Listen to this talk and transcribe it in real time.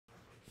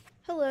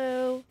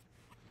Hello.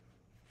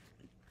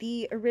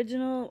 The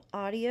original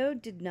audio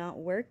did not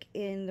work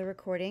in the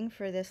recording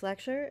for this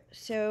lecture,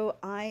 so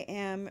I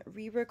am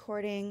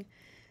re-recording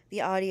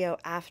the audio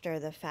after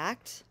the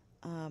fact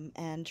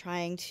and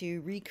trying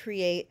to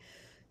recreate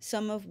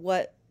some of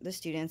what the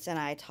students and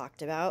I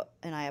talked about,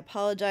 and I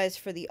apologize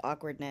for the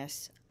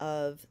awkwardness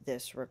of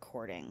this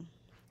recording.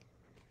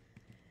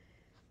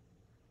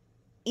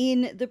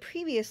 In the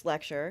previous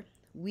lecture,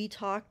 we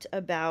talked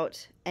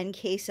about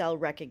NK cell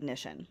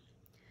recognition.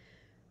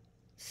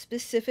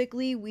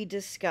 Specifically, we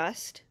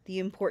discussed the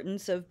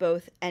importance of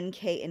both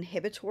NK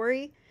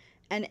inhibitory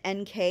and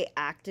NK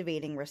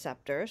activating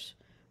receptors,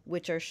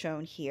 which are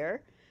shown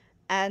here,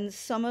 and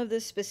some of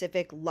the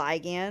specific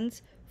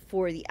ligands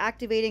for the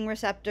activating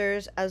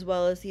receptors, as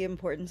well as the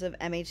importance of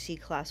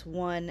MHC class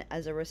I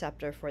as a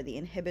receptor for the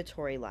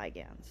inhibitory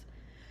ligands.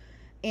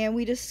 And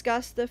we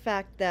discussed the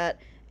fact that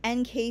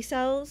NK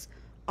cells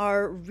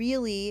are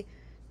really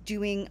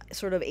doing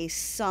sort of a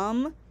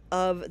sum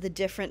of the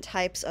different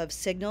types of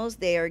signals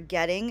they are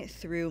getting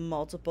through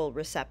multiple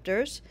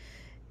receptors.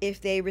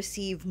 If they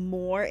receive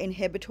more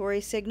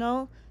inhibitory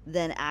signal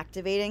than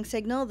activating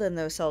signal, then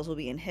those cells will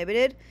be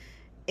inhibited.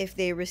 If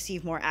they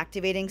receive more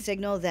activating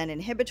signal than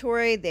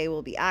inhibitory, they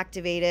will be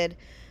activated.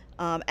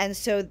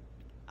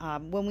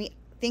 When we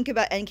think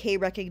about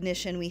NK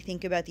recognition, we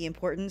think about the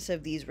importance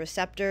of these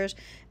receptors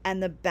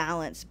and the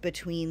balance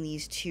between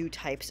these two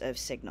types of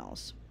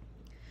signals.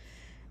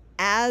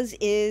 As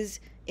is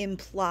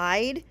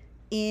implied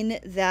in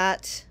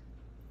that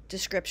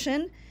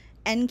description,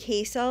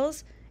 NK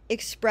cells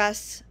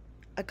express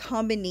a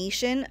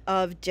combination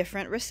of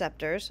different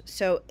receptors.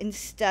 So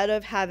instead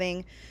of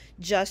having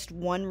just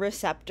one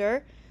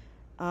receptor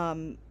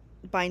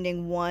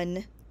binding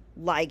one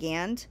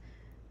ligand,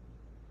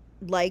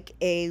 like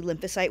a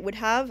lymphocyte would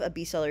have, a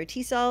B cell or a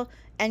T cell,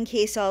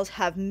 NK cells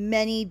have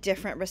many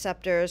different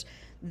receptors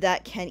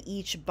that can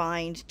each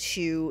bind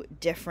to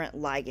different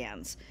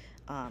ligands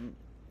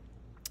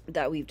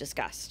that we've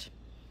discussed.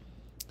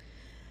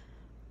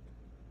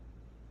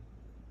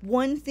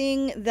 One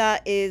thing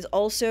that is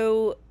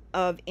also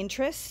of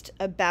interest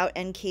about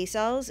NK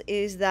cells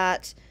is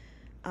that,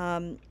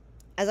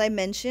 as I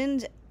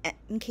mentioned,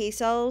 NK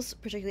cells,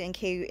 particularly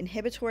NK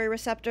inhibitory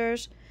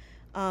receptors,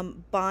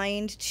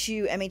 bind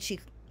to MHC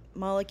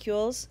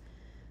molecules.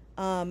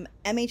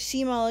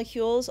 MHC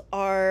molecules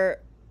are,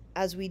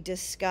 as we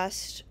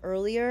discussed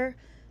earlier,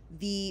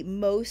 the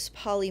most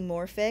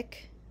polymorphic,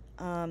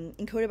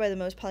 encoded by the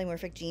most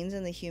polymorphic genes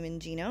in the human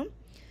genome.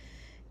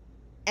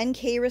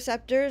 NK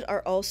receptors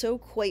are also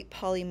quite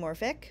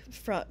polymorphic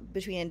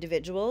between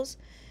individuals.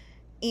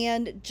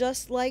 And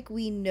just like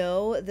we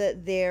know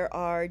that there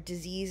are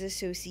disease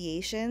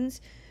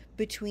associations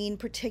between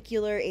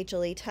particular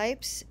HLA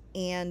types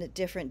and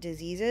different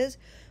diseases,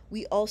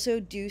 we also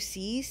do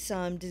see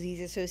some disease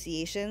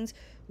associations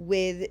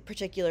with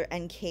particular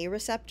NK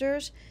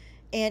receptors.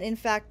 And in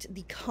fact,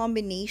 the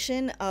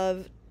combination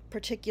of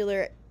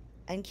particular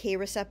NK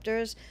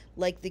receptors,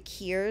 like the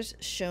KIRs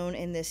shown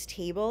in this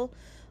table,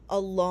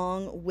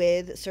 along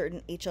with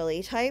certain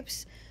HLA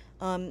types,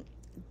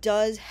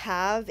 does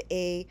have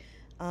a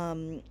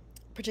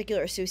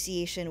particular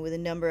association with a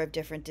number of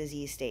different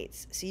disease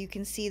states. So you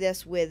can see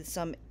this with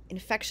some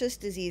infectious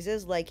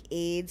diseases like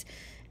AIDS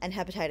and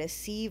hepatitis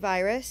C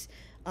virus,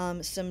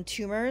 some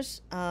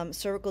tumors,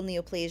 cervical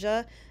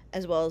neoplasia,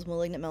 as well as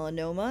malignant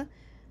melanoma,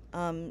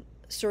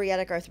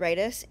 psoriatic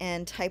arthritis,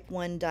 and type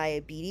 1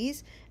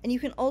 diabetes. And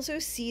you can also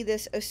see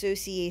this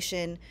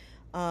association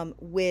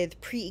with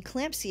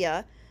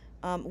preeclampsia,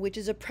 which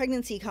is a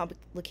pregnancy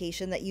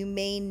complication that you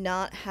may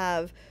not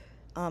have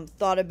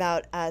thought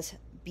about as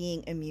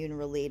being immune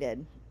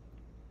related.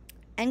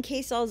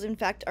 NK cells, in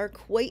fact, are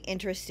quite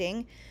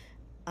interesting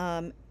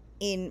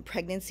in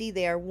pregnancy.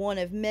 They are one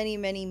of many,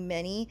 many,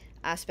 many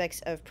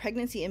aspects of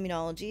pregnancy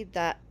immunology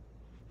that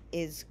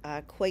is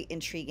quite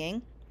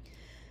intriguing.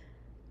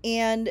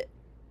 And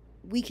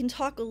we can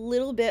talk a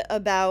little bit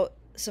about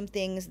some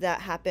things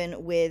that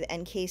happen with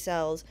NK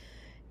cells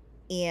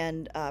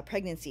and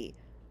pregnancy.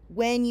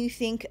 When you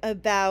think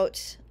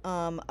about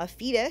a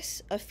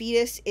fetus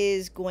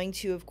is going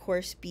to, of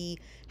course, be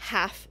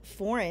half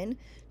foreign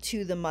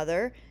to the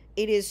mother.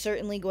 It is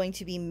certainly going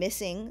to be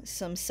missing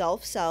some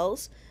self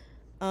cells.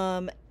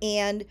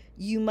 And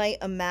you might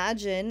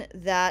imagine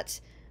that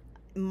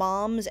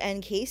mom's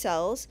NK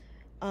cells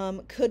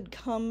could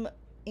come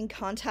in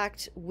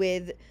contact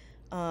with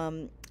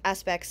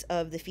aspects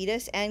of the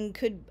fetus and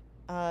could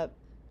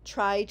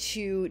try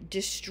to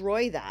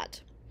destroy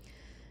that.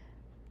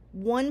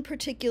 One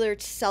particular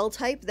cell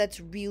type that's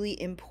really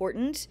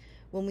important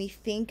when we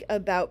think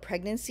about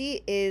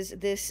pregnancy is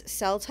this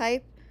cell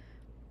type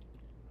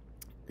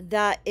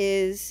that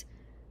is,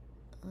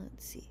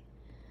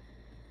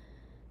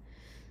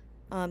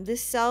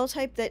 this cell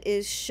type that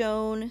is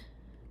shown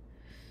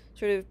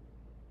sort of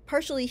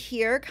partially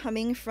here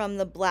coming from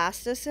the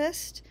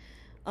blastocyst.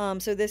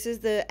 So this is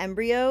the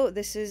embryo,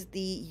 this is the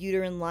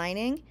uterine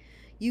lining.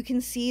 You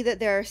can see that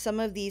there are some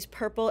of these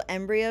purple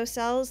embryo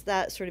cells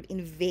that sort of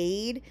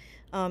invade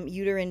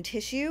uterine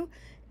tissue,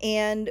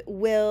 and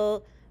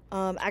will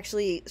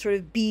actually sort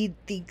of be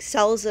the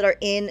cells that are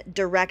in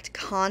direct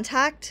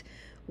contact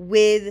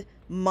with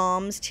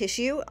mom's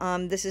tissue.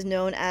 This is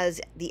known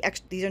as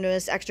these are known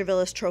as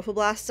extravillous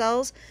trophoblast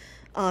cells,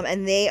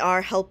 and they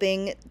are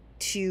helping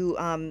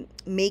to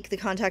make the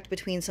contact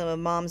between some of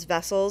mom's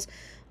vessels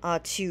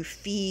to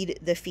feed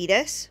the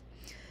fetus.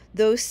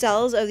 Those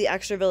cells of the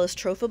extravillous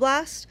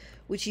trophoblast,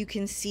 which you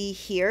can see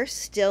here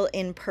still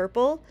in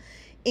purple,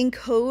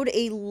 encode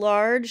a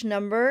large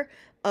number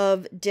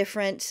of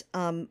different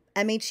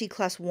MHC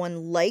class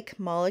 1 like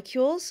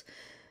molecules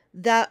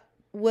that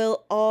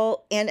will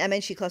all, and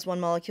MHC class 1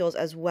 molecules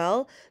as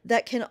well,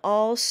 that can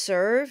all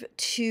serve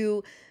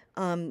to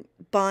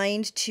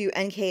bind to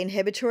NK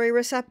inhibitory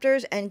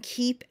receptors and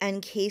keep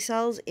NK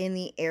cells in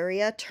the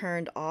area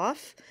turned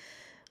off.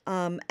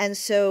 And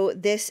so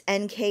this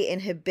NK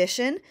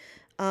inhibition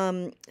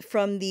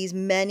from these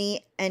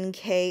many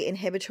NK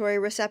inhibitory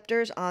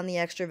receptors on the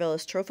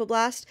extravillous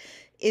trophoblast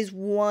is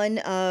one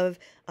of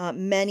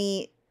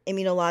many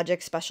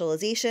immunologic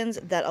specializations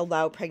that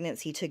allow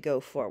pregnancy to go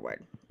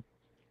forward.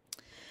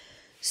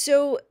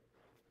 So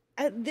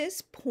at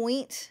this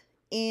point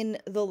in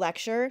the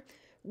lecture,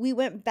 we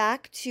went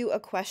back to a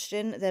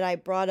question that I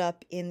brought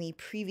up in the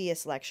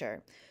previous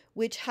lecture,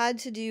 which had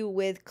to do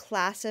with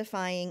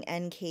classifying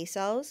NK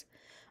cells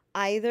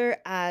either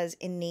as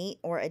innate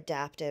or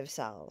adaptive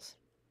cells.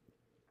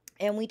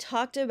 And we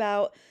talked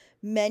about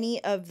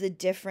many of the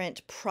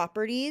different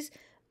properties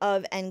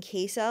of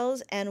NK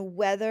cells and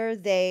whether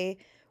they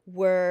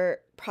were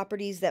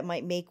properties that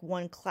might make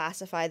one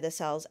classify the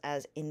cells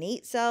as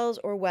innate cells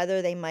or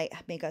whether they might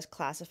make us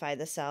classify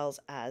the cells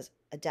as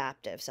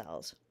adaptive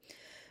cells.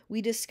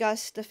 We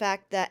discussed the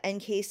fact that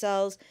NK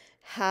cells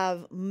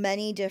have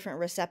many different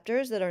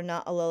receptors that are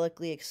not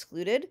allelically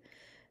excluded,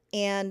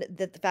 and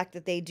that the fact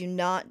that they do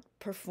not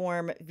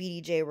perform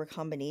VDJ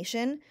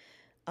recombination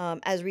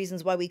as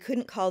reasons why we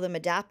couldn't call them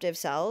adaptive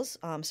cells.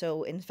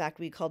 So in fact,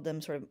 we called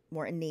them sort of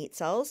more innate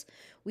cells.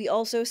 We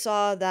also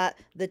saw that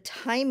the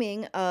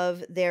timing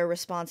of their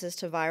responses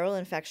to viral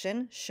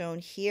infection, shown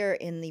here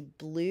in the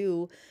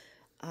blue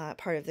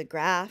part of the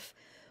graph,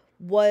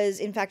 was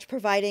in fact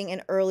providing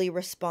an early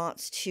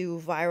response to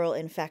viral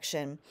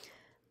infection.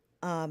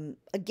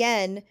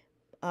 Again,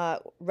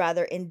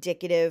 rather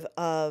indicative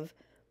of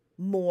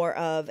more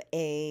of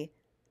a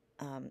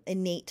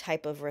innate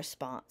type of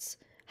response.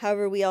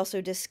 However, we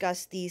also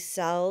discussed these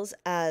cells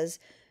as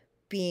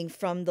being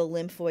from the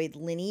lymphoid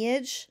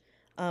lineage.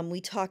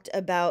 We talked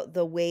about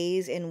the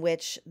ways in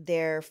which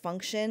their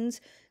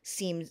functions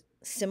seem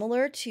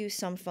similar to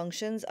some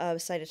functions of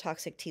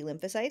cytotoxic T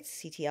lymphocytes,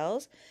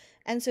 CTLs.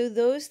 And so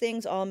those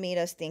things all made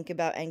us think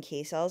about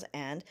NK cells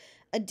and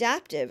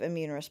adaptive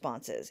immune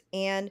responses.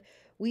 And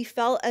we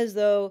felt as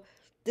though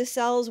the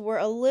cells were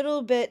a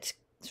little bit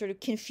sort of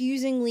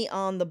confusingly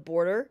on the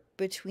border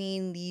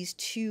between these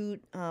two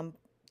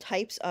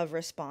types of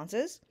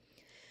responses.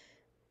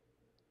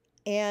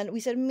 And we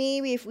said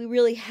maybe if we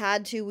really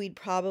had to, we'd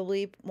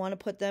probably want to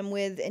put them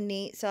with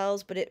innate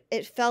cells, but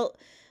it felt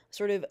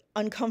sort of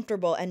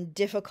uncomfortable and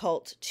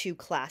difficult to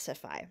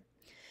classify.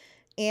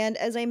 And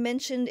as I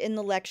mentioned in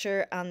the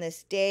lecture on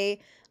this day,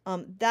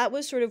 that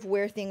was sort of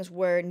where things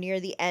were near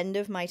the end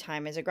of my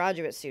time as a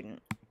graduate student.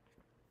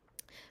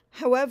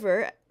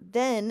 However,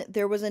 then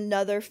there was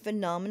another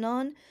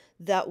phenomenon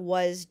that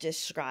was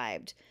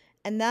described,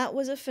 and that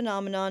was a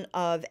phenomenon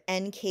of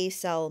NK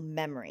cell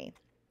memory.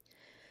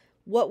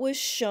 What was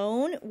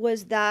shown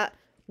was that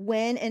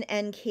when an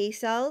NK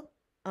cell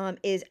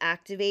is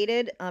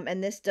activated,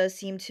 and this does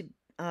seem to,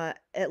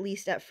 at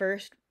least at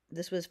first,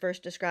 this was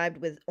first described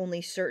with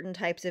only certain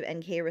types of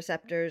NK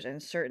receptors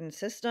and certain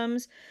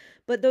systems,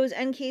 but those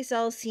NK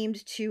cells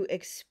seemed to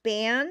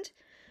expand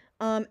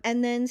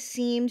and then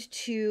seemed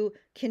to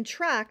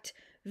contract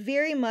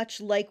very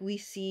much like we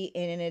see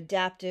in an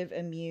adaptive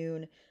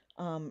immune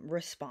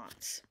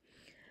response.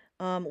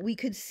 We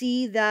could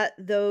see that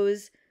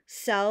those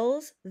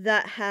cells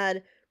that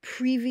had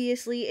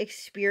previously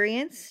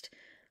experienced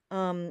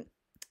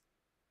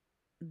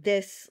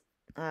this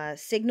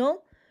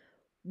signal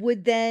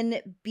would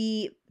then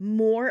be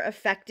more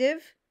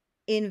effective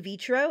in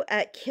vitro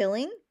at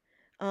killing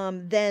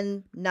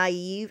than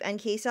naive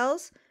NK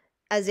cells,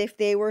 as if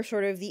they were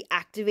sort of the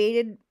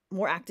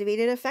more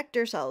activated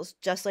effector cells,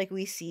 just like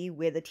we see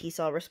with a T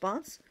cell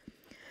response.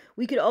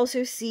 We could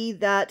also see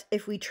that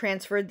if we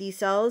transferred these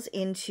cells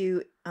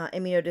into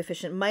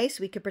immunodeficient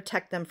mice, we could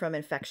protect them from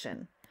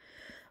infection.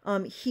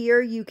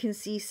 Here you can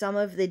see some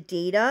of the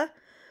data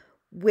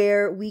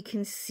where we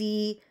can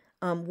see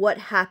what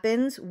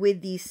happens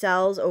with these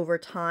cells over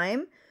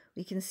time.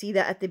 We can see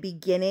that at the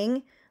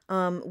beginning,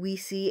 we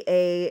see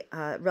a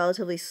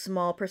relatively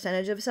small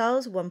percentage of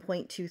cells,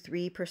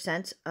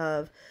 1.23%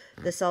 of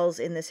the cells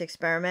in this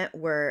experiment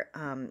were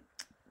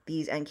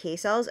these NK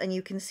cells, and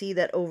you can see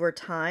that over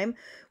time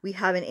we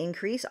have an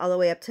increase all the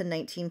way up to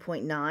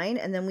 19.9,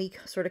 and then we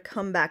sort of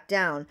come back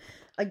down,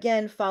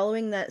 again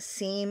following that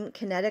same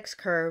kinetics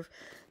curve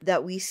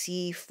that we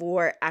see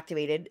for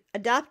activated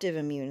adaptive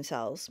immune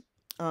cells,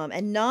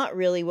 and not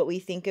really what we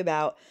think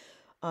about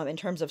in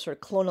terms of sort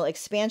of clonal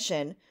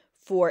expansion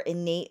for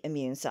innate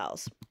immune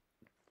cells.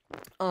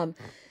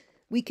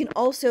 We can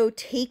also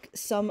take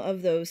some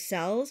of those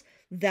cells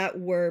that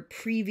were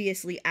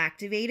previously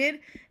activated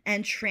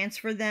and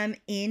transfer them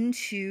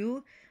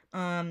into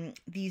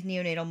these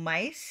neonatal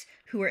mice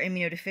who are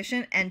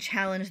immunodeficient and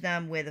challenge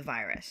them with a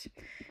virus.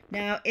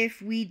 Now,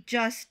 if we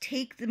just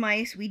take the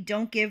mice, we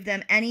don't give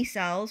them any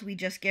cells, we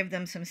just give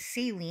them some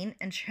saline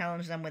and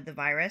challenge them with the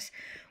virus,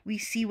 we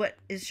see what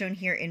is shown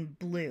here in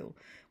blue,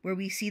 where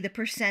we see the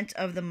percent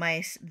of the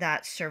mice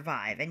that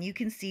survive. And you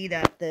can see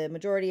that the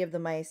majority of the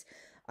mice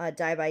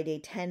die by day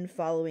 10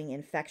 following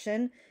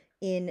infection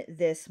in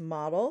this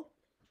model.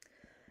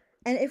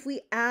 And if we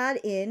add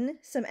in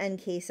some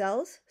NK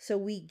cells, so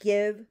we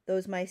give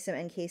those mice some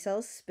NK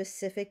cells,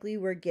 specifically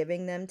we're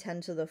giving them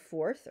 10 to the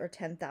fourth or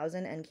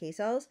 10,000 NK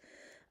cells.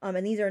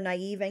 And these are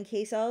naive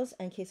NK cells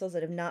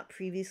that have not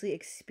previously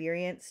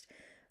experienced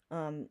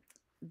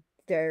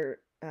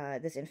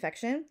this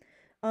infection.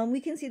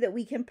 We can see that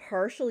we can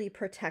partially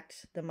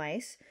protect the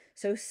mice.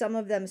 So some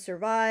of them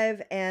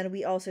survive, and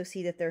we also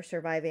see that they're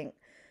surviving,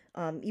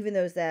 even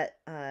those that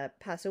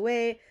pass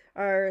away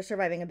are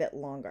surviving a bit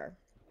longer.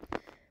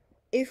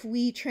 If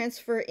we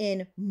transfer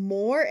in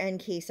more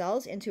NK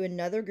cells into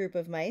another group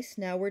of mice,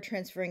 now we're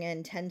transferring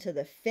in 10 to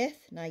the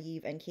fifth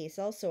naive NK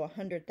cells, so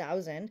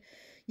 100,000,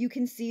 you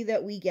can see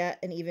that we get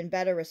an even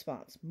better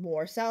response.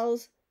 More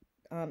cells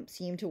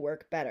seem to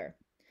work better.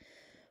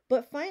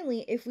 But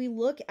finally, if we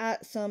look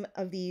at some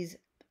of these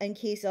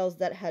NK cells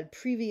that had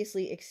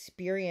previously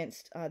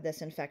experienced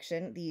this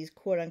infection, these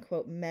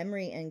quote-unquote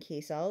memory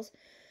NK cells,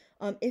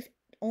 if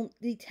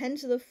only 10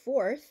 to the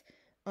fourth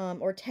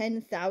or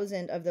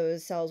 10,000 of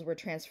those cells were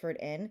transferred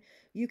in,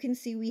 you can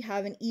see we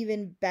have an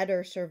even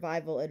better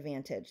survival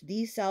advantage.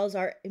 These cells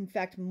are, in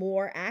fact,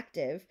 more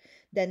active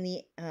than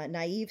the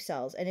naive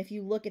cells. And if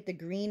you look at the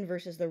green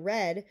versus the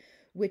red,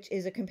 which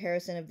is a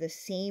comparison of the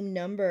same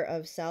number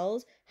of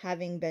cells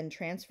having been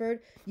transferred,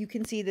 you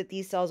can see that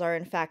these cells are,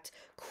 in fact,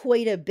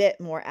 quite a bit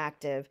more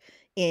active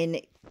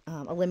in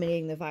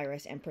eliminating the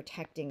virus and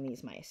protecting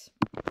these mice.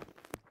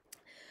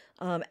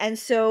 And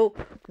so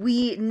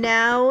we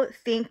now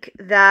think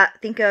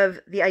of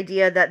the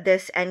idea that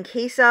this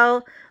NK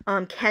cell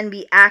can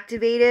be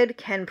activated,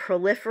 can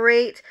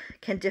proliferate,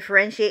 can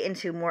differentiate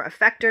into more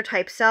effector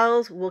type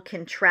cells, will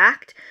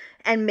contract,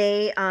 and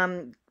may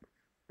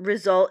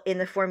result in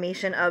the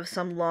formation of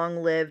some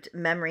long-lived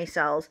memory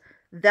cells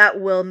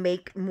that will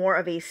make more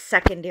of a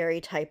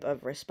secondary type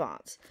of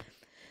response.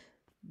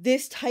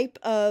 This type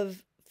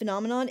of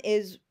phenomenon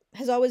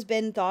has always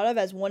been thought of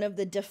as one of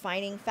the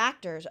defining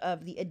factors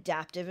of the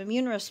adaptive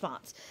immune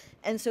response.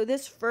 And so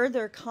this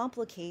further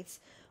complicates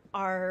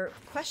our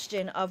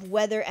question of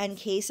whether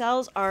NK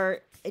cells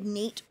are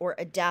innate or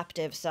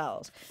adaptive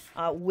cells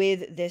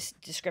with this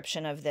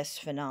description of this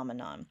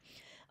phenomenon.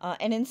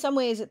 And in some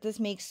ways, this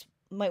might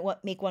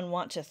make one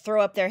want to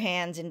throw up their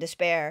hands in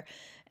despair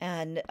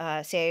and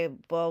say,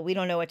 well, we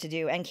don't know what to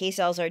do. NK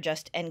cells are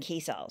just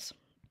NK cells.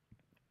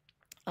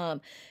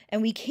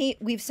 And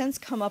we've since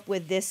come up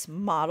with this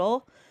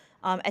model.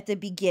 At the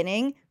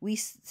beginning, we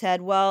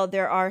said, well,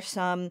 there are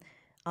some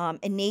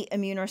innate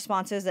immune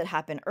responses that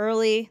happen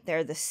early.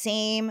 They're the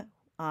same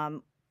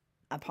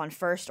upon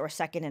first or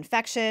second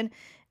infection.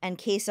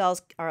 NK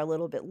cells are a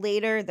little bit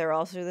later. They're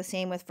also the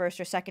same with first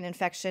or second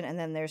infection. And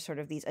then there's sort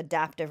of these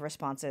adaptive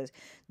responses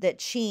that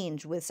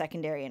change with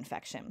secondary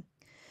infection.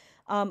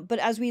 But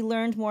as we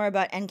learned more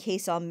about NK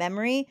cell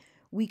memory,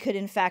 we could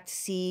in fact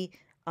see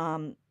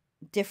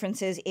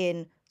differences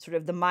in sort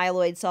of the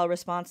myeloid cell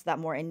response, that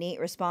more innate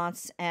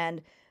response,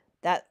 and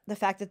that the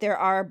fact that there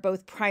are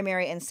both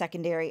primary and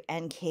secondary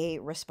NK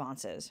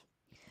responses.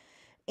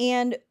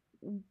 And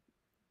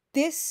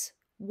this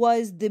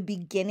was the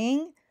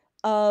beginning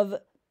of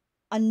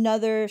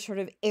another sort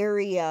of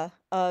area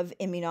of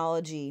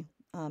immunology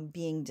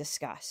being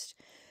discussed.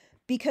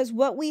 Because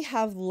what we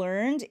have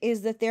learned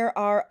is that there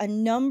are a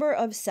number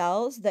of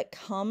cells that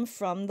come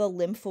from the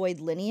lymphoid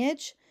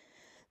lineage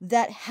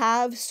that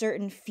have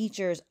certain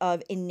features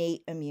of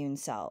innate immune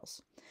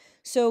cells.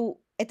 So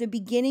at the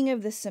beginning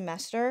of the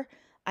semester,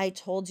 I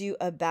told you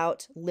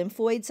about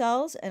lymphoid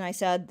cells, and I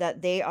said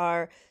that they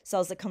are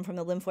cells that come from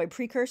the lymphoid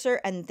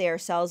precursor, and they are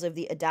cells of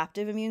the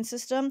adaptive immune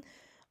system,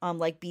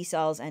 like B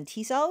cells and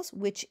T cells,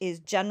 which is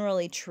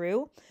generally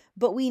true.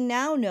 But we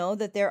now know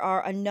that there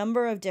are a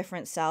number of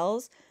different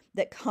cells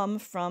that come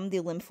from the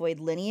lymphoid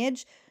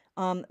lineage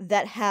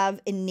that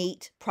have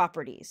innate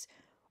properties.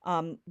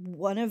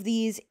 One of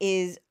these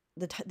is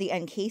the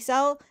NK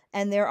cell,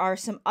 and there are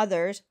some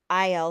others,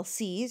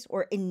 ILCs,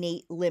 or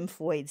innate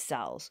lymphoid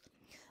cells.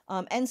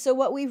 And so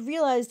what we've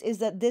realized is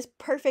that this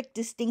perfect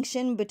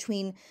distinction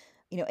between,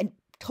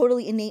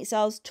 totally innate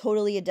cells,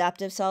 totally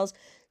adaptive cells,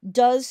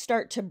 does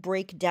start to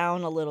break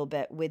down a little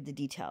bit with the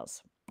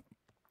details.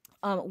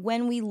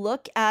 When we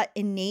look at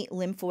innate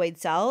lymphoid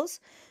cells,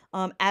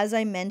 as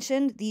I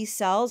mentioned, these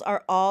cells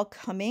are all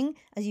coming,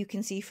 as you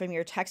can see from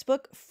your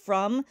textbook,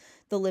 from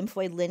the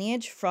lymphoid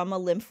lineage, from a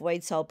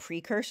lymphoid cell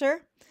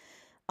precursor.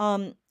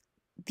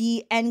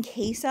 The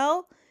NK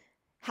cell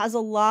has a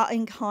lot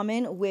in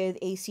common with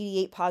a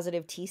CD8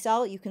 positive T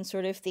cell. You can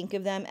sort of think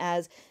of them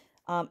as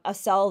a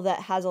cell that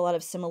has a lot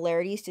of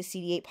similarities to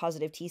CD8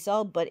 positive T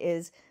cell, but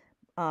is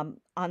on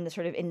the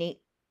sort of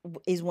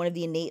is one of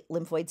the innate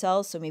lymphoid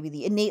cells. So maybe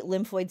the innate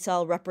lymphoid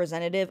cell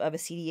representative of a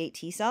CD8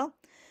 T cell.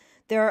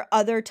 There are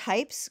other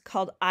types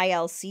called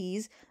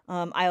ILCs,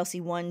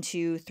 ILC 1,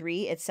 2,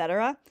 3,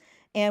 etc.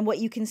 And what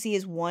you can see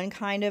is one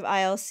kind of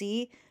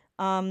ILC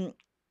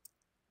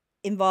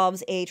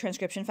involves a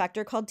transcription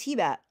factor called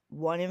TBAT.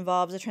 One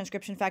involves a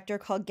transcription factor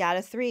called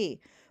GATA3.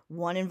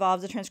 One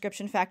involves a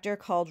transcription factor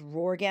called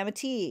ROR gamma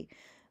T.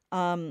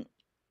 All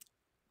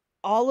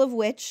of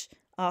which,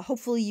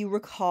 hopefully you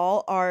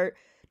recall, are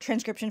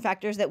transcription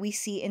factors that we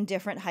see in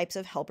different types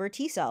of helper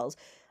T cells.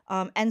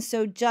 And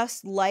so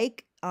just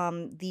like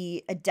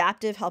the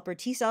adaptive helper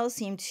T cells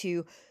seem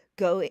to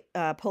go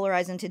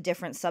polarize into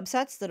different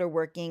subsets that are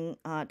working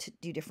to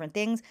do different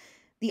things,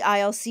 the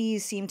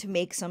ILCs seem to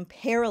make some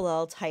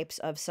parallel types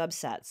of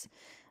subsets.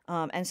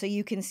 And so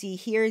you can see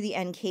here the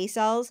NK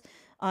cells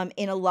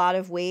in a lot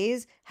of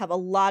ways have a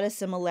lot of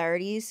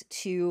similarities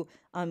to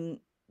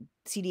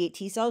CD8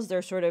 T cells.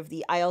 They're sort of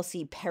the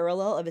ILC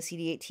parallel of a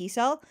CD8 T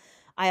cell.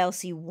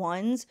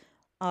 ILC1s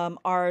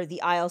are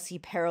the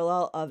ILC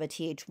parallel of a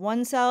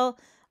Th1 cell.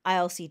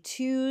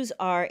 ILC2s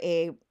are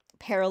a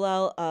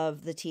parallel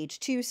of the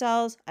Th2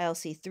 cells.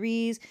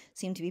 ILC3s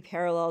seem to be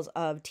parallels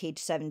of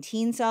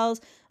Th17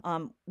 cells.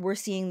 We're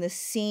seeing the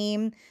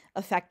same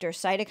effector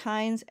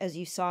cytokines as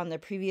you saw in the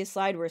previous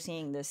slide. We're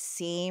seeing the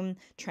same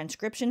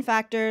transcription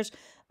factors,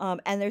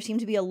 and there seem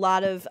to be a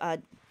lot of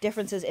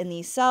differences in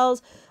these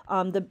cells.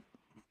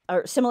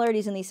 Or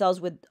similarities in these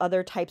cells with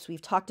other types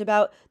we've talked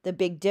about. The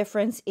big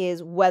difference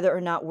is whether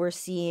or not we're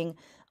seeing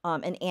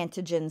an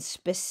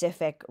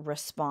antigen-specific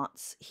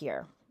response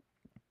here.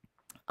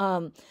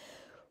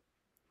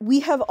 We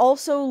have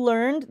also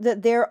learned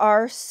that there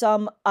are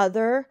some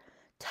other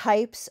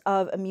types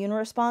of immune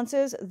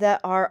responses that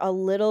are a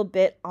little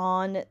bit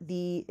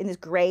in this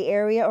gray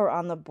area or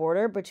on the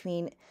border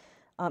between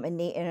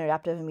innate and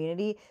adaptive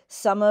immunity.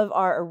 Some of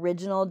our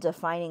original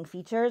defining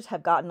features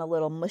have gotten a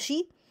little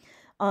mushy.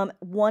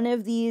 One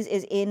of these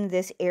is in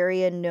this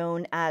area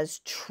known as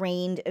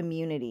trained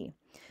immunity.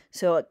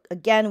 So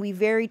again, we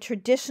very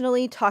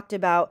traditionally talked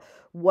about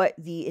what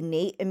the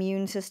innate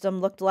immune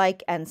system looked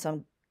like and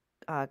some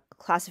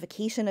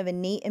classification of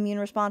innate immune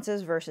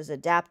responses versus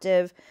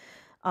adaptive.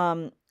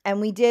 And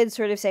we did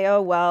sort of say,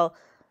 oh, well,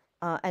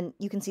 and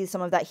you can see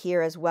some of that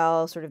here as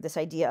well, sort of this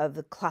idea of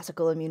the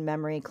classical immune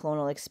memory,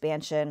 clonal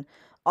expansion,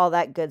 all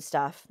that good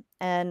stuff.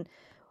 And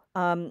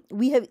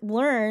we have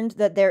learned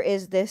that there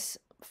is this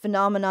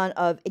phenomenon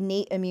of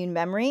innate immune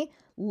memory,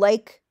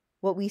 like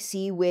what we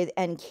see with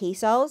NK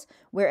cells,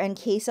 where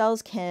NK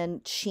cells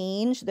can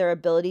change their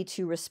ability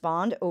to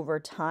respond over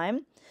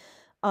time.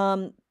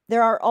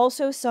 There are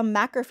also some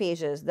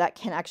macrophages that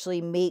can actually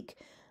make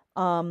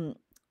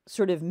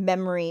sort of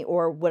memory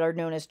or what are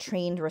known as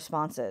trained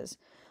responses.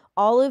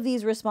 All of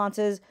these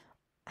responses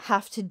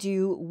have to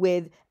do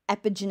with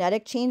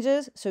epigenetic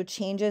changes, so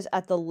changes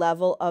at the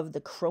level of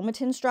the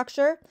chromatin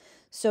structure.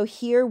 So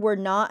here we're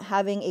not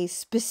having a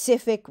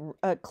specific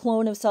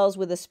clone of cells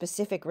with a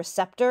specific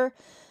receptor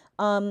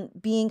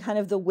being kind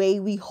of the way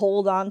we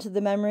hold on to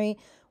the memory.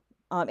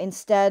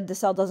 Instead, the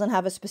cell doesn't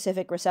have a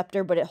specific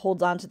receptor, but it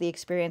holds on to the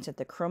experience at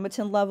the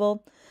chromatin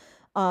level.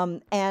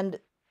 And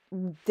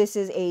this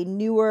is a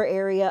newer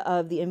area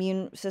of the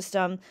immune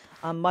system,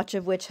 much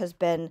of which has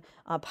been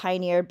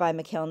pioneered by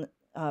Mikhail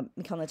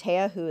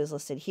Natea, who is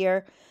listed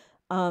here,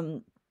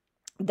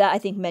 that I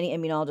think many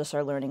immunologists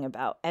are learning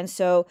about. And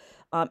so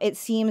it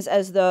seems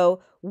as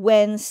though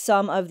when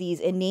some of these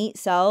innate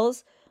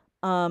cells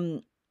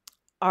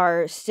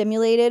are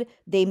stimulated,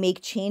 they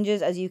make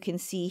changes, as you can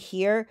see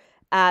here,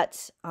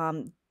 at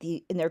in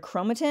their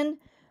chromatin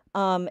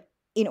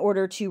in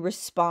order to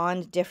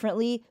respond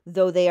differently,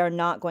 though they are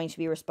not going to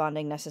be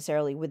responding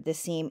necessarily with the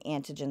same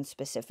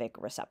antigen-specific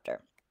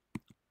receptor.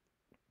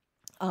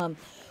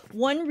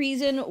 One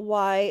reason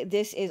why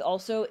this is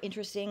also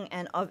interesting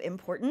and of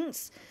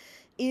importance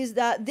is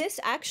that this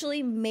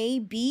actually may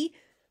be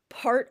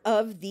part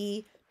of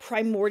the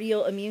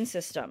primordial immune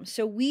system.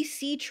 So we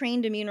see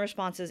trained immune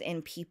responses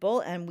in people,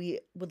 and we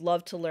would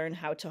love to learn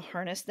how to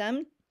harness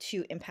them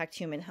to impact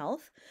human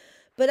health.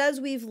 But as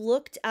we've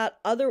looked at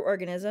other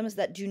organisms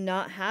that do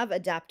not have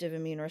adaptive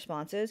immune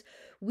responses,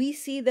 we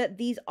see that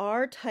these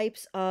are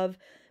types of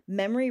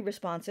memory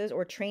responses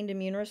or trained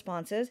immune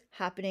responses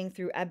happening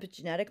through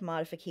epigenetic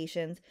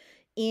modifications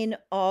in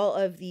all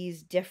of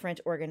these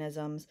different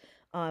organisms,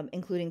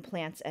 including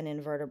plants and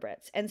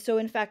invertebrates. And so,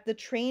 in fact, the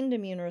trained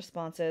immune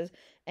responses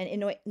and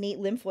innate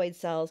lymphoid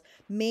cells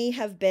may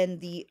have been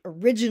the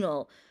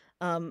original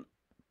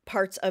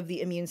parts of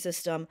the immune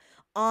system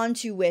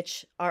onto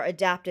which our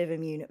adaptive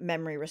immune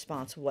memory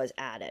response was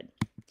added.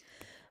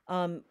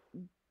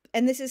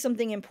 And this is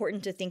something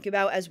important to think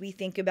about as we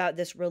think about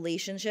this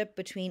relationship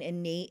between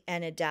innate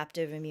and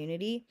adaptive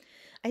immunity.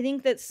 I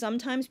think that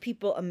sometimes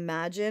people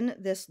imagine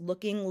this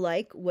looking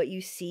like what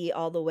you see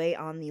all the way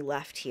on the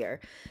left here.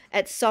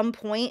 At some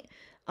point,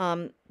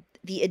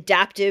 The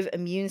adaptive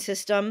immune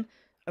system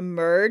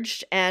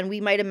emerged, and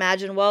we might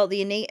imagine, well,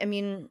 the innate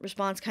immune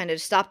response kind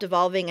of stopped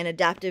evolving and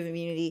adaptive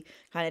immunity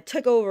kind of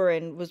took over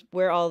and was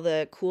where all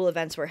the cool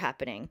events were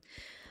happening.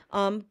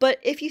 But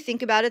if you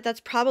think about it, that's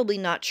probably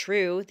not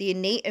true. The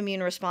innate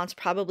immune response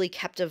probably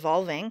kept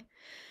evolving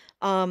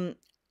um,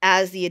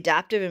 as the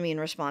adaptive immune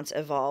response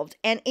evolved.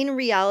 And in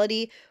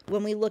reality,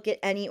 when we look at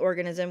any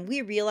organism,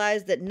 we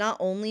realize that not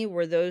only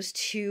were those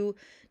two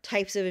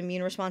types of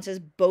immune responses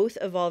both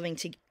evolving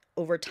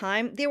over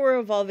time, they were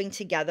evolving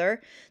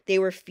together. They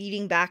were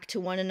feeding back to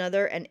one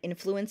another and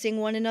influencing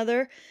one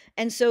another.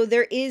 And so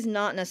there is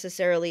not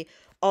necessarily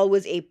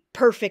always a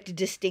perfect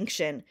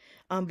distinction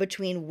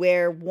between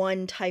where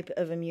one type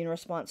of immune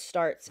response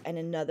starts and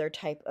another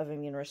type of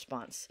immune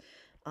response,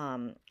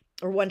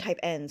 or one type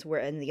ends where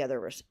and the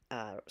other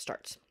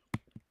starts.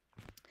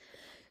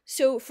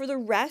 So for the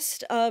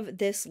rest of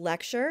this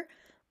lecture,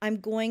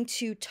 I'm going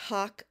to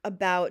talk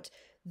about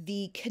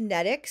the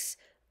kinetics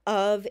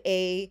of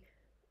a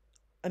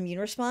immune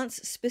response,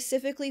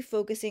 specifically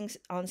focusing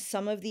on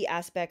some of the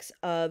aspects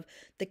of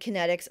the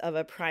kinetics of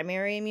a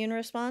primary immune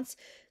response.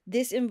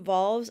 This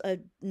involves a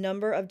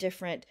number of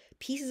different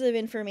pieces of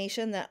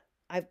information that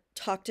I've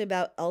talked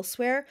about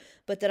elsewhere,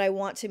 but that I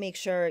want to make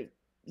sure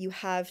you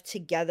have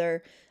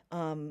together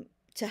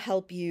to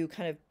help you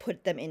kind of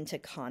put them into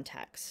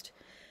context.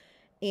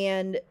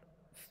 And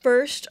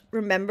first,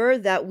 remember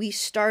that we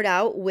start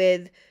out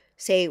with,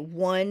 say,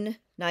 one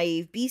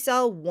naive B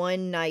cell,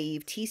 one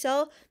naive T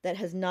cell that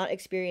has not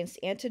experienced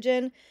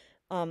antigen,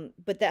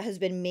 but that has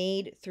been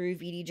made through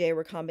VDJ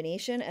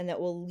recombination and that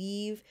will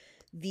leave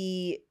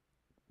the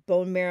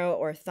bone marrow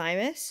or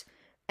thymus.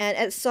 And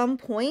at some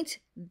point,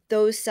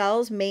 those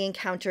cells may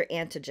encounter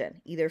antigen,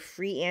 either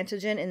free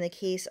antigen in the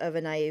case of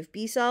a naive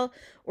B cell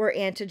or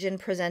antigen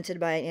presented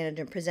by an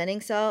antigen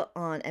presenting cell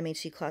on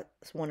MHC class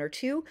 1 or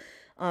 2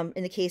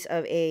 in the case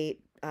of a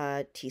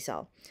T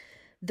cell.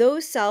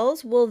 Those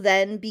cells will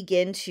then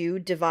begin to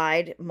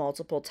divide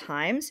multiple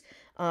times.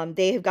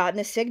 They have gotten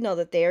a signal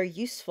that they are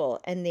useful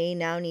and they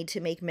now need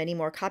to make many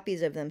more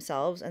copies of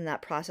themselves, and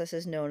that process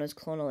is known as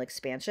clonal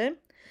expansion.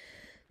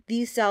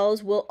 These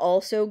cells will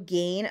also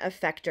gain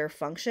effector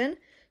function,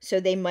 so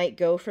they might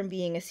go from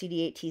being a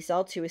CD8 T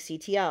cell to a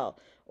CTL,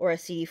 or a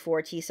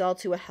CD4 T cell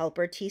to a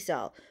helper T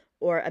cell,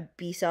 or a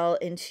B cell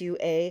into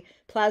a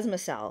plasma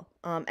cell.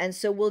 And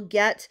so we'll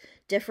get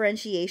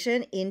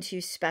differentiation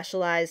into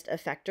specialized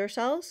effector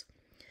cells.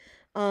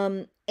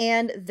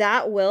 And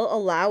that will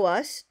allow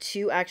us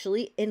to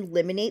actually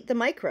eliminate the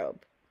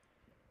microbe.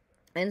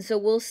 And so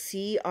we'll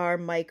see our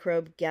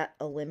microbe get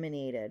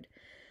eliminated.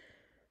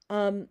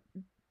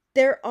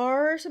 There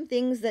are some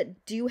things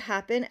that do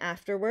happen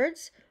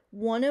afterwards,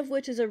 one of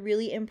which is a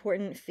really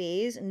important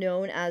phase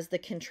known as the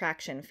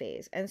contraction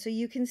phase. And so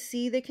you can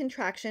see the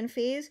contraction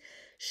phase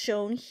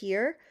shown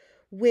here,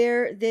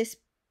 where this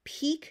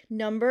peak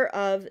number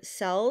of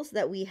cells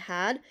that we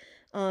had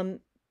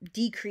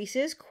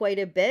decreases quite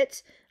a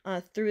bit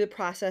through the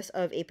process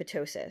of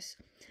apoptosis.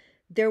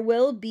 There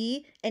will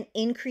be an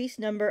increased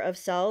number of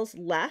cells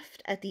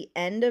left at the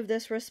end of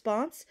this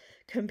response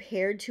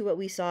compared to what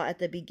we saw at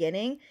the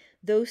beginning.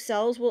 Those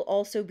cells will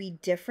also be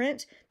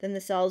different than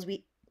the cells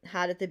we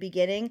had at the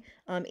beginning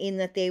in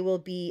that they will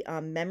be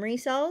memory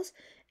cells.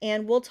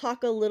 And we'll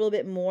talk a little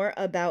bit more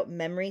about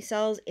memory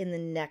cells in the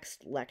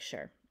next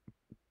lecture.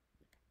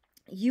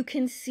 You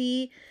can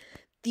see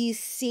these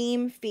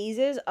same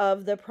phases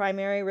of the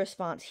primary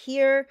response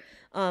here,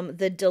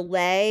 the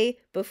delay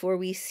before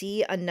we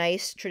see a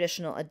nice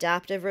traditional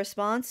adaptive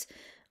response,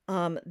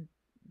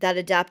 that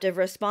adaptive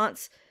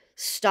response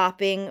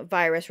stopping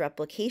virus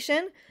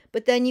replication,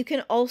 but then you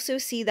can also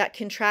see that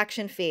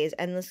contraction phase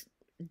and this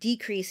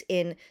decrease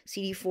in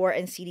CD4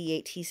 and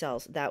CD8 T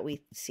cells that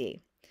we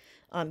see.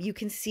 You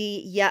can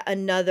see yet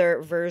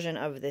another version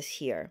of this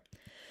here.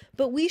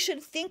 But we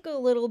should think a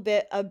little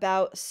bit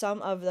about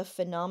some of the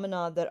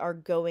phenomena that are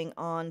going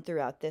on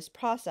throughout this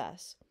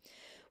process.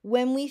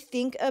 When we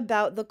think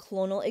about the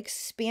clonal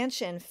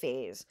expansion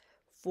phase,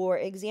 for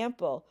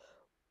example,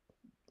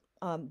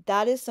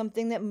 that is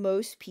something that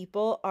most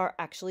people are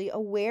actually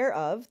aware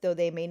of, though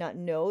they may not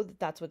know that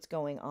that's what's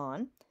going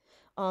on.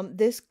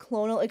 This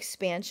clonal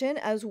expansion,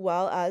 as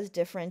well as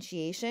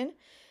differentiation,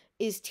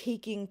 is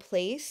taking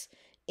place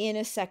in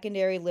a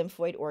secondary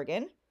lymphoid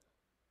organ,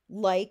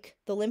 like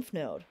the lymph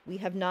node. We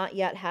have not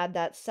yet had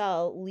that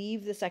cell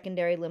leave the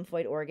secondary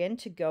lymphoid organ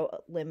to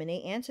go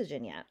eliminate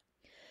antigen yet.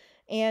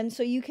 And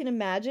so you can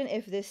imagine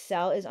if this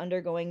cell is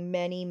undergoing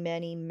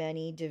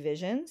many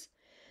divisions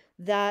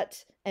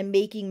and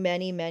making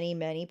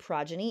many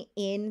progeny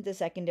in the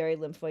secondary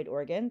lymphoid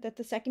organ, that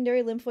the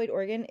secondary lymphoid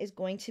organ is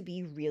going to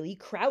be really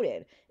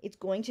crowded. It's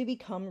going to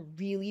become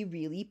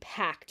really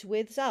packed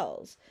with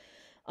cells.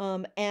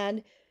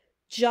 And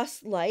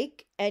just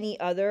like any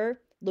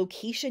other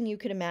location you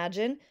could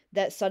imagine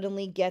that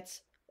suddenly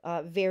gets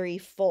very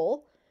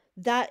full,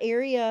 that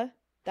area,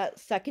 that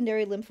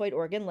secondary lymphoid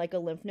organ, like a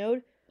lymph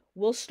node,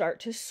 will start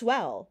to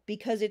swell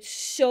because it's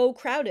so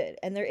crowded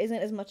and there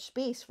isn't as much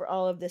space for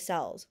all of the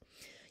cells.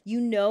 You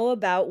know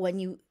about when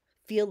you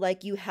feel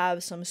like you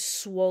have some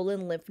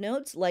swollen lymph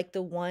nodes, like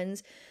the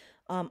ones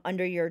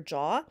under your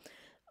jaw.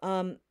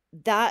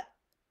 That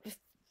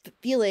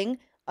feeling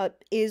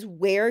is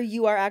where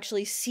you are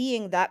actually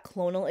seeing that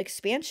clonal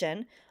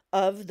expansion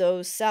of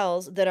those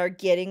cells that are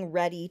getting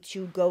ready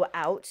to go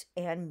out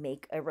and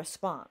make a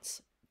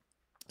response.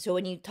 So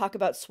when you talk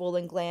about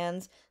swollen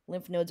glands,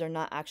 lymph nodes are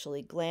not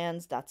actually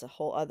glands. That's a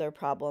whole other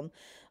problem.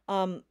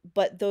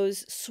 But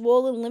those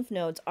swollen lymph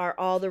nodes are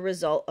all the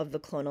result of the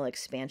clonal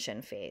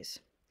expansion phase.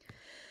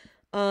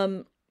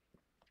 The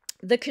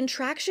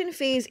contraction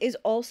phase is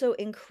also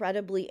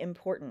incredibly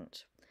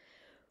important.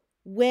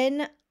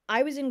 When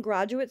I was in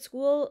graduate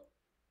school,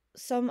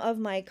 some of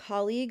my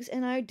colleagues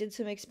and I did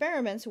some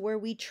experiments where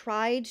we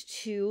tried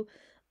to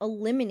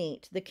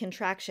eliminate the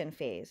contraction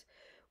phase.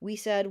 We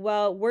said,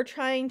 well, we're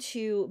trying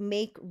to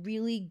make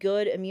really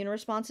good immune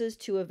responses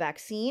to a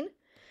vaccine.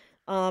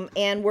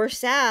 And we're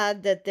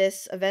sad that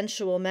this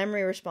eventual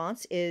memory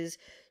response is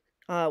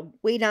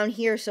way down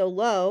here so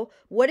low.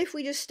 What if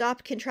we just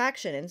stopped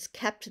contraction and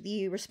kept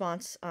the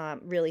response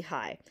really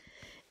high?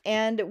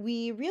 And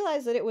we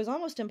realized that it was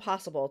almost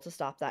impossible to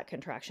stop that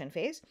contraction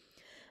phase.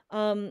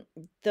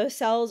 The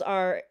cells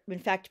are, in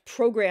fact,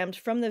 programmed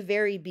from the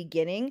very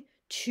beginning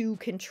to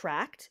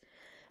contract.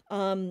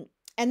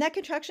 And that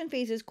contraction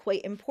phase is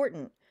quite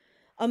important.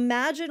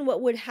 Imagine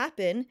what would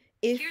happen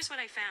if Here's what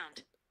I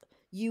found.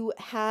 You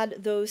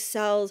had those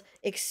cells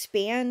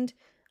expand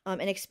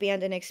and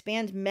expand and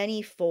expand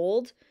many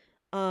fold.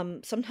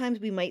 Sometimes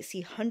we might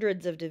see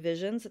hundreds of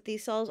divisions that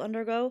these cells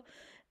undergo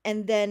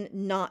and then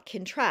not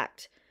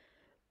contract.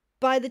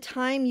 By the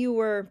time you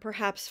were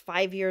perhaps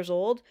 5 years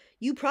old,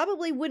 you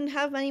probably wouldn't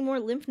have any more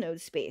lymph node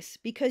space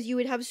because you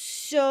would have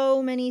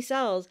so many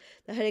cells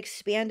that had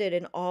expanded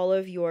in all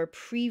of your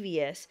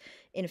previous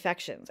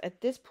infections.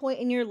 At this point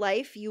in your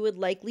life, you would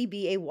likely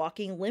be a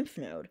walking lymph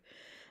node.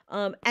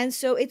 And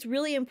so it's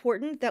really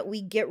important that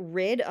we get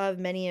rid of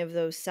many of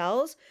those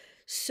cells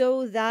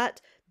so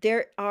that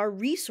there are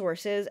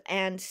resources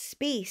and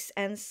space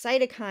and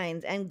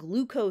cytokines and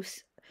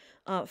glucose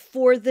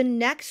for the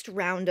next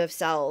round of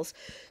cells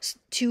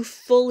to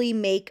fully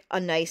make a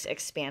nice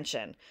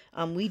expansion.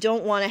 We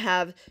don't want to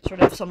have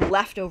sort of some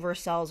leftover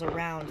cells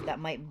around that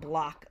might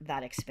block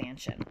that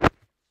expansion.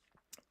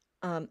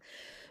 But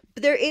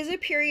there is a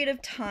period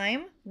of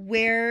time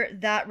where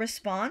that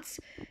response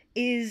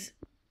is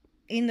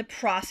in the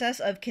process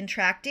of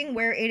contracting,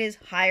 where it is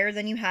higher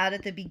than you had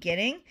at the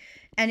beginning,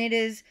 and it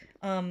is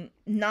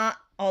not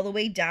all the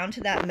way down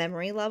to that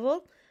memory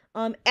level.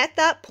 At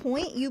that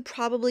point, you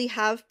probably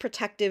have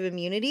protective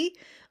immunity.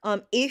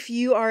 If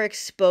you are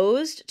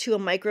exposed to a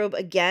microbe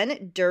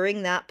again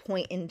during that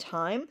point in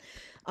time,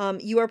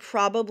 you are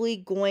probably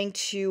going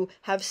to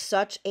have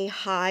such a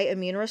high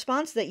immune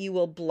response that you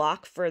will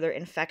block further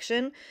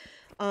infection.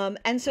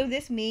 And so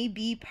this may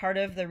be part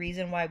of the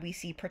reason why we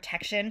see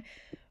protection,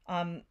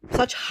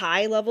 such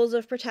high levels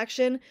of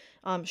protection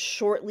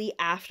shortly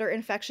after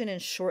infection and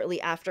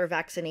shortly after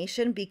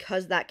vaccination,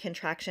 because that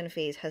contraction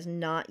phase has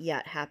not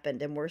yet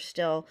happened and we're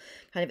still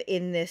kind of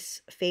in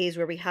this phase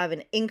where we have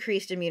an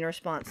increased immune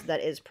response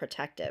that is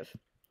protective.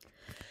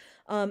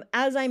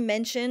 As I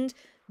mentioned,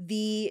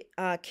 the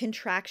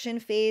contraction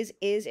phase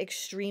is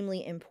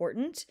extremely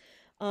important.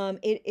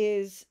 It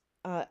is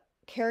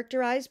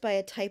characterized by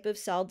a type of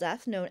cell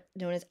death known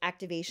as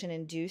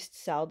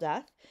activation-induced cell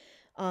death.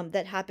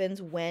 That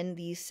happens when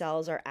these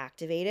cells are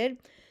activated.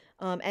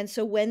 And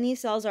so when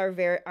these cells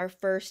are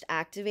first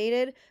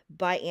activated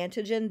by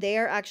antigen, they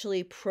are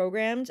actually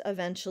programmed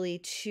eventually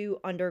to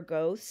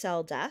undergo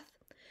cell death.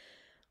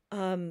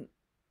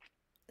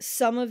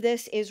 Some of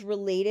this is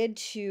related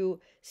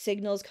to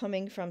signals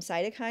coming from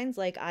cytokines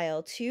like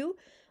IL-2.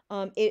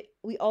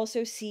 We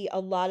also see a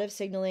lot of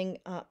signaling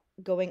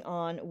going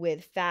on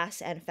with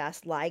Fas and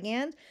Fas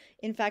ligand.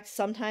 In fact,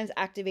 sometimes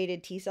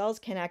activated T cells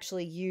can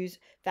actually use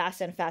Fas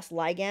and Fas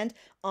ligand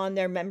on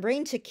their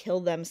membrane to kill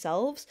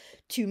themselves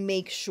to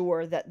make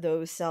sure that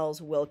those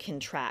cells will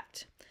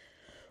contract.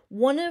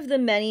 One of the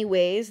many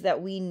ways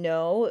that we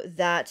know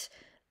that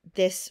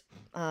this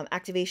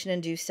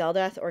activation-induced cell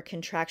death or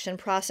contraction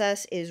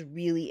process is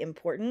really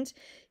important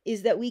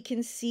is that we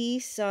can see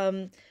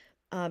some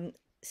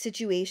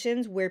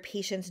situations where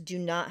patients do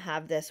not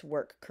have this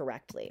work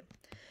correctly.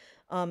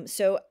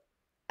 So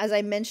as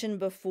I mentioned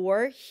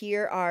before,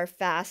 here are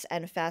Fas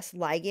and Fas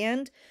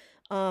ligand,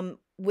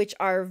 which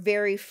are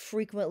very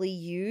frequently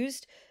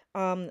used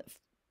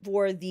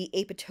for the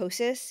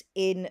apoptosis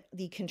in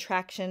the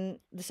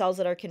cells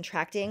that are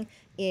contracting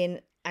in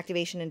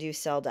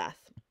activation-induced cell death.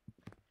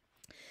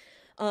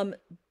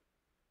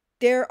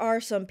 There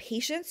are some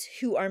patients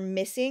who are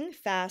missing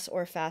Fas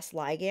or Fas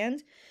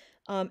ligand,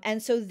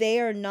 and so they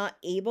are not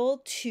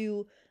able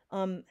to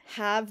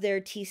have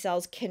their T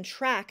cells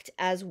contract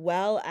as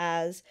well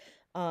as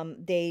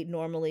they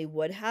normally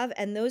would have.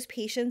 And those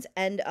patients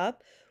end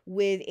up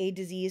with a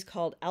disease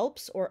called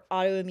ALPS, or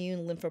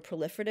autoimmune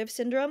lymphoproliferative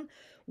syndrome,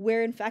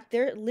 where in fact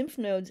their lymph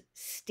nodes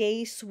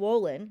stay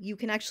swollen. You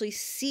can actually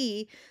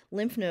see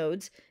lymph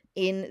nodes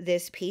in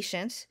this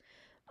patient.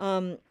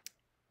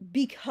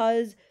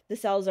 because the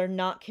cells are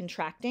not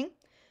contracting.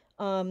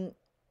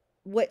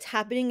 What's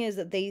happening is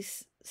that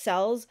these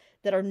cells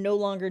that are no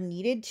longer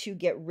needed to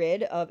get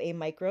rid of a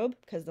microbe,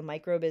 because the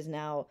microbe is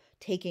now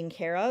taken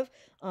care of,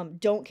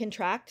 don't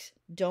contract,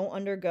 don't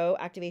undergo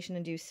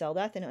activation-induced cell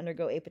death, and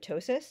undergo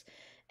apoptosis.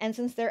 And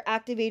since they're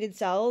activated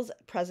cells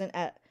present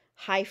at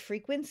high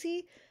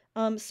frequency,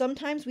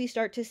 sometimes we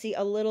start to see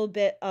a little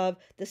bit of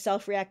the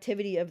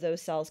self-reactivity of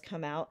those cells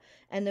come out,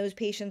 and those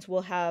patients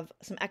will have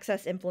some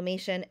excess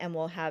inflammation and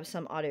will have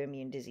some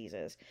autoimmune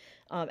diseases.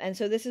 And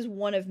so this is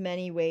one of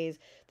many ways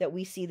that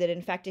we see that,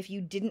 in fact, if you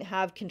didn't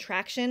have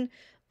contraction,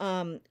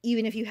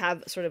 even if you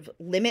have sort of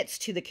limits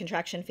to the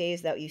contraction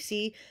phase that you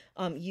see,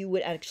 you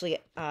would actually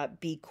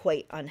be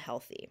quite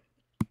unhealthy.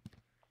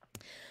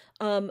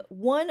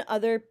 One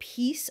other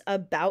piece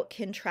about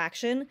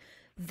contraction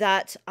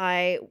that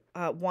I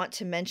want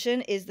to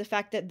mention is the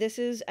fact that this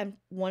is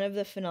one of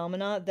the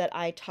phenomena that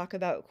I talk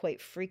about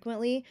quite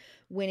frequently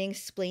when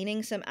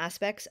explaining some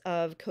aspects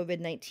of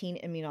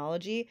COVID-19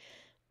 immunology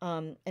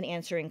and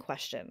answering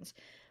questions.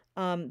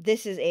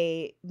 This is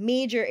a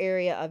major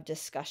area of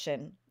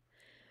discussion.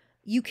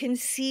 You can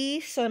see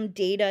some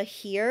data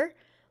here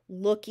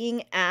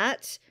looking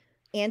at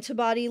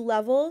antibody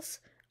levels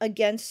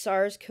against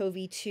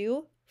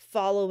SARS-CoV-2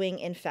 following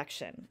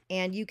infection.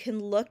 And you can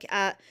look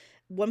at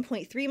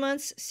 1.3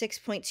 months,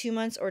 6.2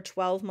 months, or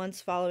 12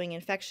 months following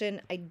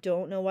infection. I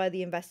don't know why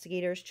the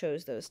investigators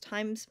chose those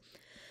times.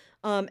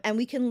 And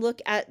we can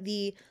look at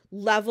the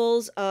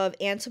levels of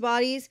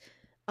antibodies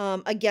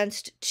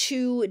against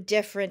two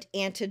different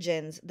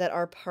antigens that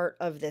are part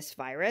of this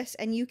virus.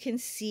 And you can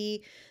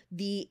see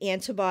the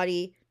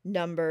antibody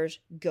numbers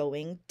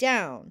going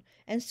down.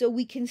 And so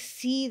we can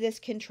see this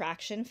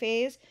contraction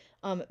phase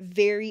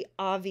very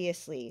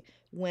obviously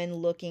when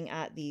looking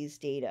at these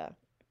data.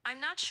 I'm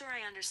not sure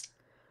I understand.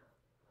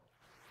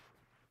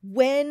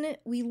 When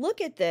we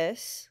look at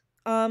this,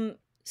 what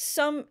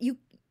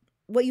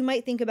you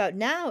might think about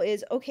now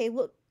is, okay,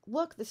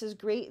 look, this is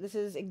great. This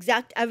is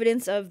exact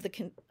evidence of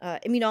the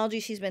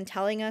immunology she's been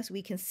telling us.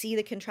 We can see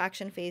the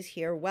contraction phase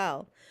here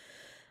well.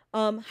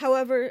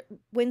 However,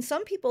 when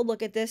some people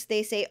look at this,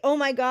 they say, oh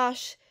my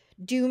gosh,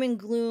 doom and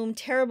gloom,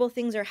 terrible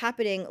things are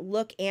happening.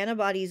 Look,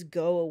 antibodies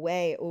go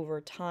away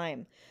over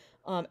time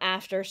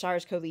after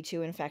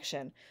SARS-CoV-2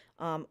 infection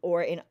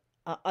or in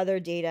other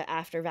data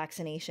after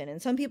vaccination.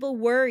 And some people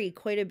worry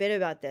quite a bit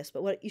about this,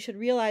 but what you should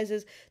realize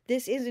is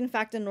this is in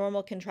fact a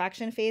normal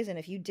contraction phase. And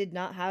if you did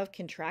not have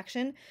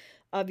contraction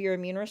of your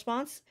immune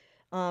response,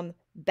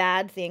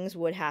 bad things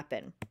would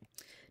happen.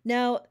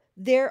 Now,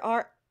 there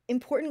are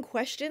important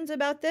questions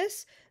about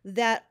this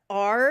that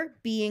are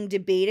being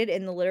debated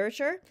in the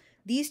literature.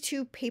 These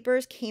two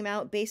papers came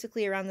out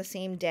basically around the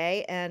same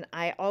day, and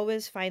I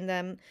always find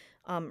them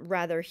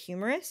rather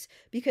humorous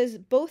because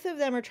both of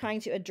them are trying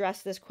to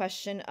address this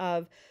question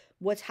of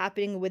what's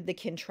happening with the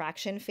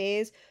contraction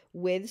phase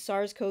with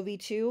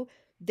SARS-CoV-2.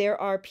 There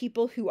are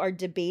people who are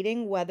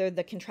debating whether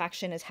the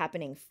contraction is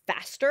happening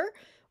faster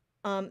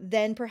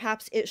than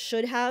perhaps it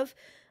should have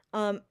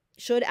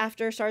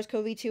after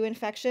SARS-CoV-2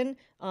 infection.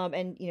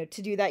 And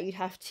to do that, you'd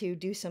have to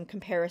do some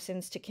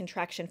comparisons to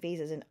contraction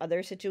phases in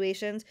other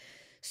situations.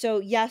 So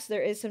yes,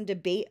 there is some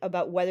debate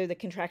about whether the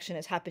contraction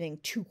is happening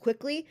too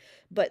quickly,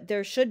 but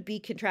there should be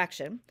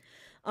contraction.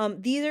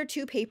 These are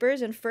two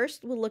papers, and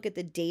first we'll look at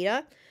the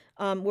data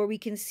where we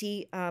can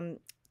see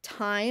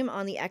time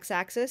on the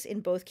x-axis in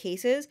both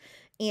cases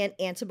and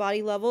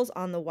antibody levels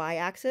on the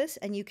y-axis.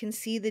 And you can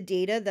see the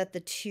data that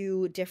the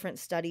two different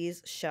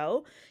studies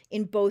show.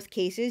 In both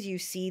cases, you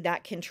see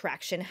that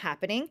contraction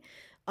happening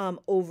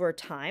over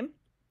time.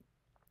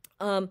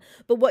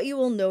 But what you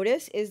will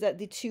notice is that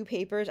the two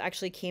papers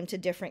actually came to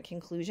different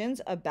conclusions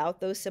about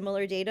those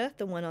similar data.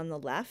 The one on the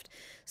left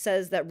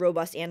says that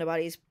robust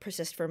antibodies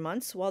persist for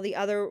months, while the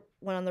other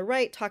one on the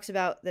right talks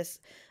about this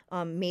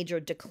major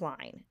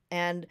decline.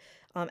 And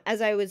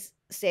as I would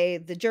say,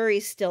 the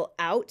jury's still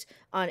out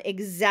on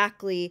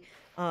exactly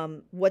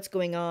what's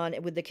going on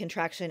with the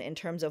contraction in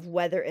terms of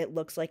whether it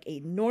looks like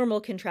a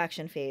normal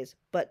contraction phase.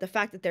 But the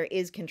fact that there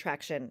is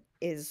contraction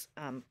is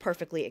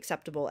perfectly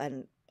acceptable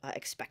and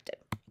expected.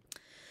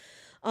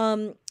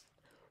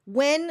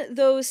 When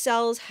those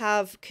cells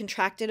have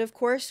contracted, of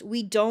course,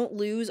 we don't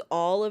lose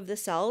all of the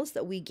cells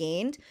that we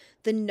gained.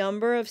 The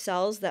number of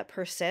cells that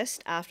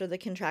persist after the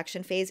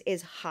contraction phase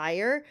is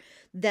higher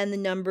than the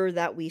number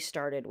that we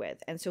started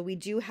with. And so we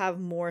do have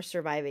more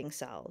surviving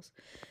cells.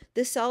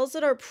 The cells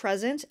that are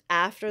present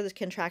after the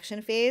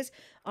contraction phase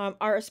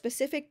are a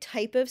specific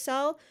type of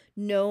cell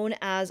known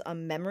as a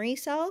memory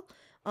cell,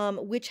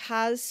 which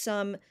has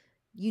some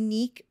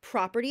unique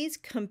properties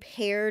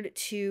compared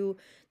to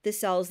the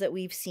cells that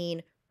we've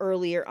seen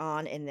earlier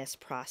on in this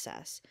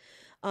process.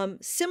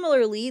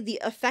 Similarly,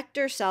 the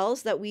effector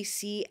cells that we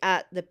see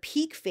at the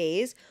peak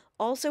phase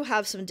also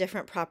have some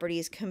different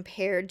properties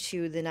compared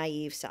to the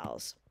naive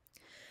cells.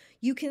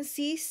 You can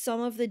see some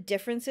of the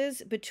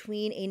differences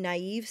between a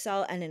naive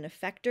cell and an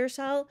effector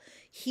cell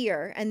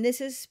here, and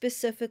this is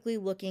specifically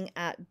looking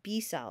at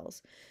B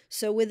cells.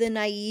 So with a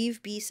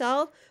naive B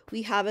cell,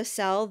 we have a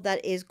cell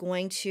that is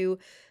going to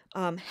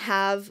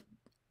have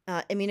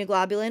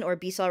immunoglobulin or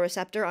B cell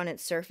receptor on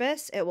its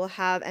surface. It will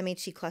have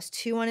MHC class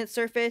 2 on its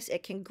surface.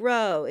 It can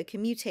grow, it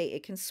can mutate,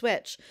 it can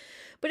switch,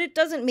 but it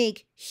doesn't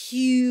make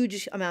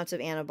huge amounts of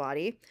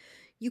antibody.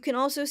 You can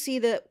also see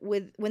that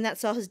when that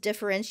cell has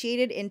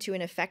differentiated into an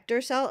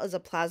effector cell as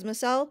a plasma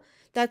cell,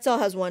 that cell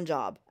has one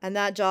job, and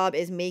that job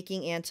is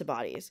making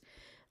antibodies.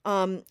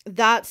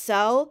 That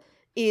cell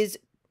is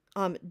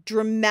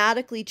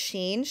dramatically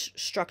changed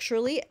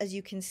structurally, as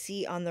you can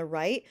see on the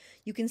right.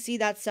 You can see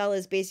that cell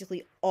is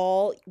basically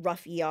all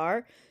rough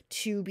ER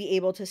to be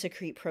able to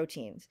secrete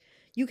proteins.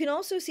 You can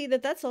also see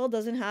that that cell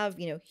doesn't have,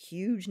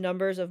 huge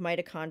numbers of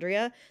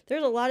mitochondria.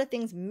 There's a lot of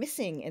things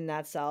missing in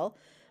that cell.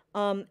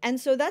 And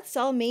so that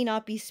cell may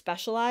not be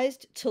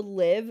specialized to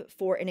live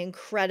for an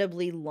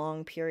incredibly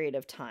long period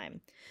of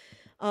time.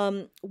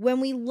 When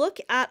we look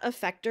at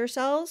effector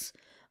cells,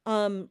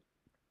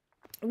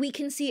 we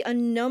can see a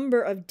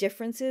number of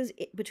differences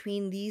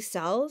between these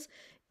cells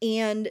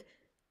and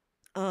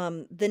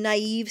the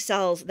naive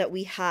cells that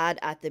we had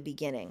at the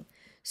beginning.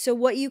 So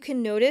what you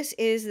can notice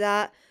is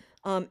that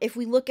if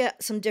we look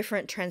at some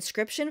different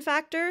transcription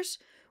factors,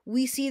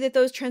 we see that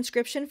those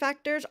transcription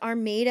factors are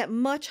made at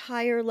much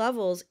higher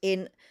levels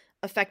in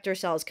effector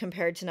cells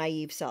compared to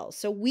naive cells.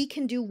 So we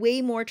can do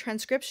way more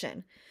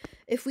transcription.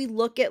 If we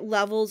look at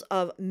levels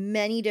of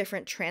many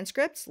different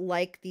transcripts,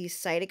 like these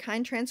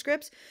cytokine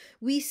transcripts,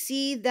 we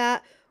see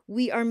that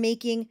we are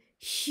making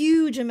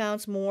huge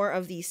amounts more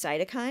of these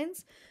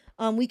cytokines.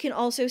 We can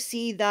also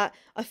see that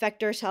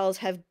effector cells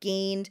have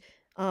gained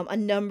a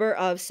number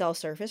of cell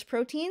surface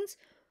proteins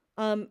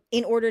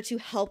in order to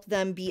help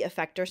them be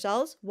effector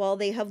cells, while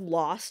they have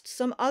lost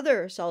some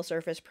other cell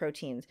surface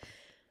proteins.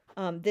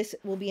 This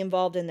will be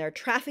involved in their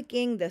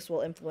trafficking, this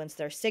will influence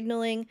their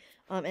signaling,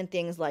 and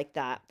things like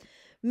that.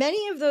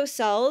 Many of those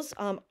cells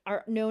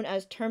are known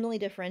as terminally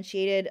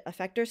differentiated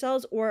effector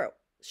cells or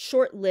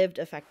short-lived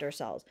effector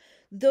cells.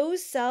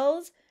 Those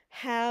cells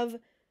have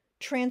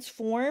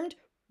transformed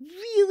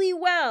really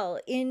well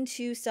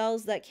into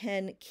cells that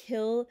can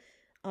kill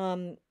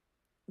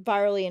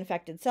virally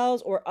infected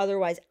cells or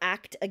otherwise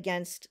act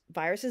against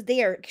viruses.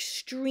 They are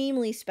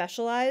extremely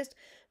specialized,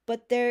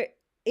 but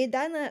in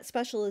that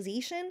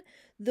specialization,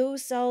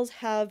 those cells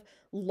have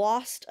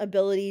lost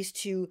abilities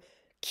to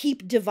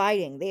keep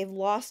dividing. They've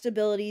lost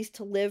abilities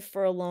to live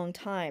for a long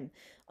time.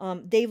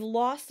 They've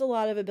lost a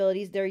lot of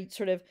abilities. They're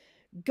sort of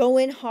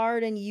going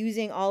hard and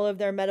using all of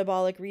their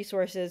metabolic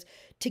resources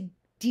to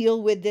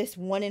deal with this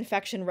one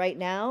infection right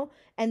now,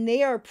 and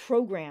they are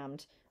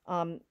programmed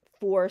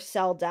for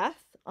cell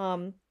death,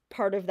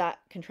 part of that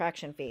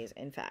contraction phase,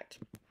 in fact.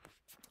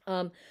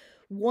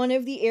 One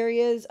of the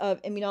areas of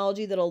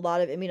immunology that a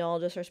lot of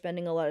immunologists are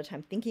spending a lot of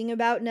time thinking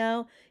about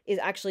now is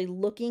actually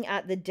looking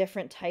at the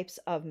different types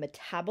of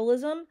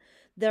metabolism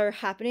that are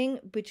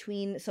happening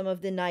between some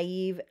of the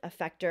naive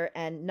effector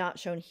and not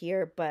shown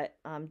here, but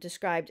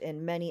described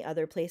in many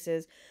other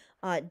places,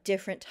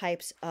 different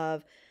types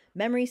of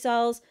memory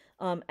cells.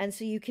 And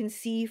so you can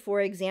see, for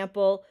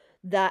example,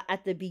 that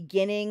at the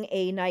beginning,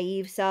 a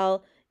naive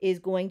cell is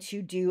going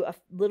to do a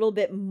little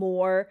bit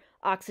more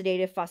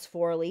oxidative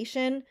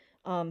phosphorylation.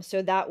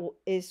 So that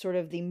is sort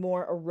of the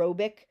more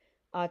aerobic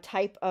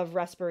type of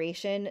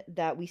respiration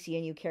that we see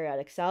in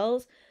eukaryotic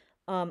cells.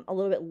 A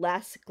little bit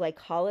less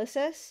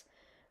glycolysis.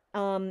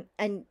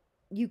 And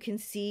you can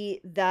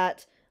see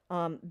that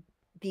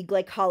the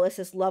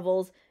glycolysis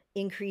levels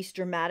increase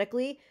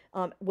dramatically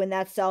when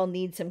that cell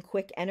needs some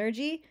quick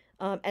energy.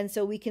 And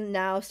so we can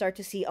now start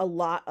to see a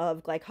lot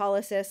of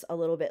glycolysis, a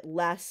little bit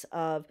less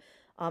of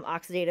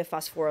oxidative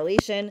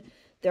phosphorylation.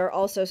 There are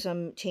also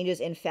some changes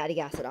in fatty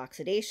acid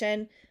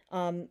oxidation.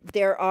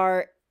 There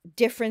are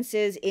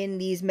differences in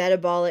these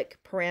metabolic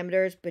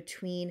parameters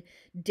between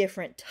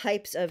different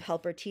types of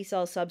helper T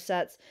cell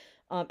subsets.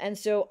 And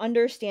so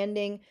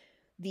understanding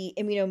the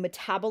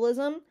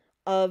immunometabolism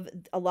of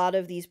a lot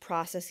of these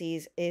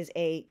processes is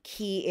a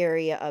key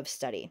area of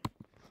study.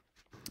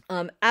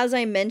 As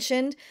I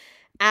mentioned,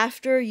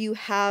 after you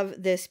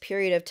have this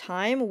period of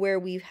time where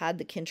we've had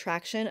the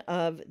contraction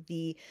of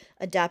the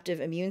adaptive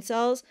immune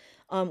cells,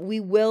 we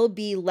will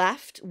be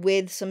left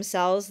with some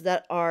cells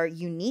that are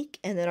unique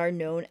and that are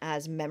known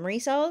as memory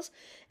cells.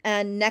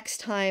 And next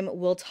time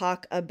we'll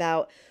talk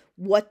about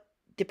what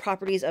the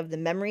properties of the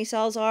memory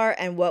cells are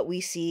and what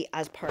we see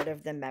as part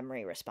of the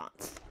memory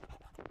response.